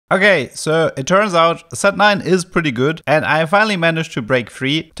Okay, so it turns out set 9 is pretty good and I finally managed to break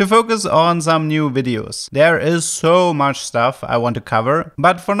free to focus on some new videos. There is so much stuff I want to cover,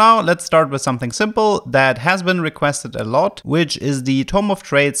 but for now let's start with something simple that has been requested a lot, which is the Tome of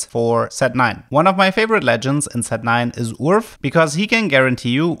Traits for set 9. One of my favorite legends in set 9 is Urf, because he can guarantee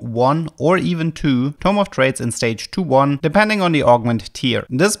you 1 or even 2 Tome of Traits in stage 2-1 depending on the augment tier.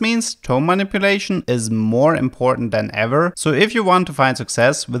 This means tome manipulation is more important than ever, so if you want to find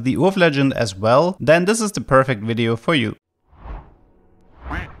success with the Urf legend as well, then this is the perfect video for you.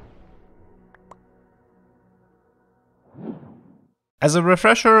 As a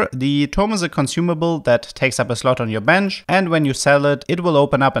refresher, the tome is a consumable that takes up a slot on your bench, and when you sell it, it will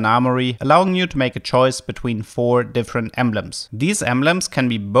open up an armory, allowing you to make a choice between 4 different emblems. These emblems can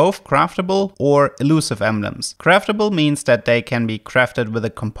be both craftable or elusive emblems. Craftable means that they can be crafted with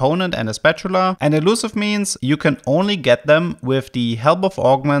a component and a spatula, and elusive means you can only get them with the help of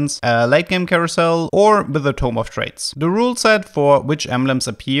augments, a late game carousel, or with the Tome of Traits. The rule set for which emblems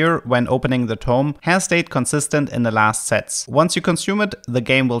appear when opening the tome has stayed consistent in the last sets. Once you consume it, the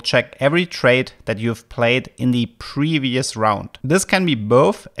game will check every trait that you've played in the previous round. This can be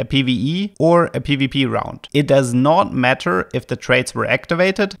both a PvE or a PvP round. It does not matter if the traits were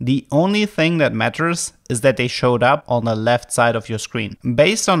activated, the only thing that matters is that they showed up on the left side of your screen.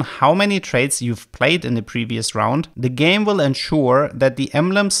 Based on how many traits you've played in the previous round, the game will ensure that the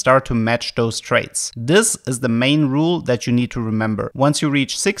emblems start to match those traits. This is the main rule that you need to remember. Once you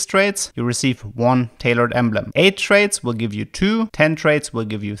reach 6 traits, you receive 1 tailored emblem. 8 traits will give you 2, 10 traits will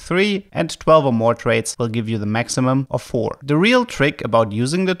give you 3, and 12 or more traits will give you the maximum of 4. The real trick about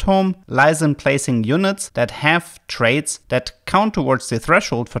using the tome lies in placing units that have traits that count towards the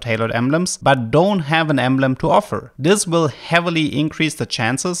threshold for tailored emblems, but don't have an emblem to offer. This will heavily increase the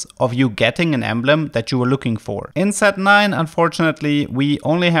chances of you getting an emblem that you were looking for. In set 9, unfortunately, we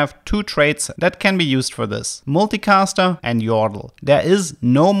only have 2 traits that can be used for this: Multicaster and Yordle. There is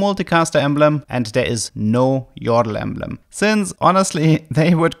no Multicaster emblem and there is no Yordle emblem, since honestly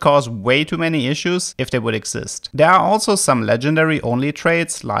they would cause way too many issues if they would exist. There are also some legendary only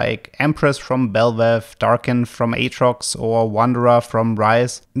traits like Empress from Belvev, Darkin from Aatrox, or Wanderer from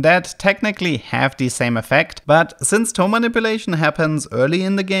Rise that technically have the same effect, but since tome manipulation happens early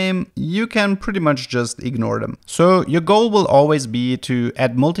in the game, you can pretty much just ignore them. So your goal will always be to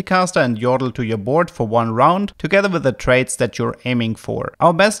add Multicaster and Yordle to your board for 1 round, together with the traits that you're aiming for.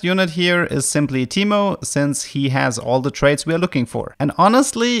 Our best unit here is simply Timo, since he has all the traits we are looking for. And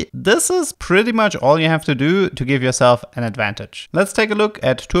honestly, this is pretty much all you have to do to give yourself an advantage. Let's take a look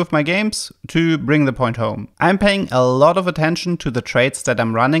at 2 of my games to bring the point home. I'm paying a lot of attention to the traits that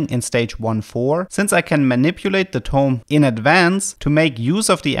I'm running in stage 1-4, since I can manipulate the tome in advance to make use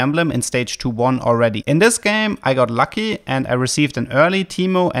of the emblem in stage 2-1 already. In this game, I got lucky and I received an early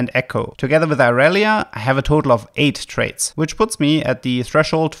Timo and Echo. Together with Irelia, I have a total of 8 traits, which puts me at the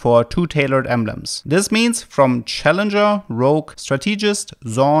threshold for 2 tailored emblems. This means from Challenger, Rogue, Strategist,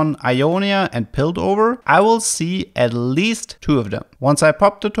 Zorn, Ionia, and Piltover, I will see at least 2 of them. Once I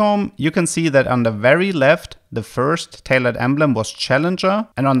pop the tome, you can see that on the very left, the first tailored emblem was Challenger,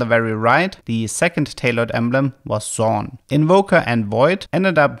 and on the very right, the second tailored emblem was Zorn. Invoker and Void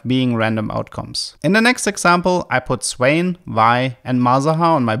ended up being random outcomes. In the next example, I put Swain, Vi, and Mazaha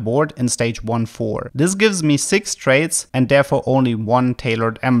on my board in stage 1-4. This gives me 6 traits and therefore only 1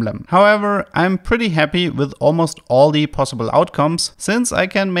 tailored emblem. However, I'm pretty happy with almost all the possible outcomes, since I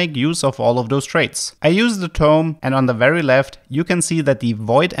can make use of all of those traits. I use the tome, and on the very left, you can see that the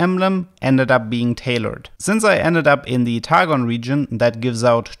Void emblem ended up being tailored. Since I ended up in the Targon region that gives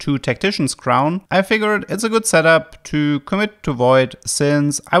out 2 Tactician's Crown, I figured it's a good setup to commit to Void,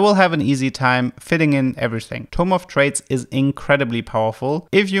 since I will have an easy time fitting in everything. Tome of Traits is incredibly powerful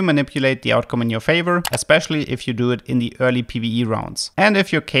if you manipulate the outcome in your favor, especially if you do it in the early PvE rounds, and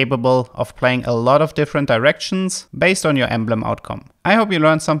if you're capable of playing a lot of different directions based on your emblem outcome. I hope you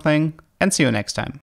learned something, and see you next time.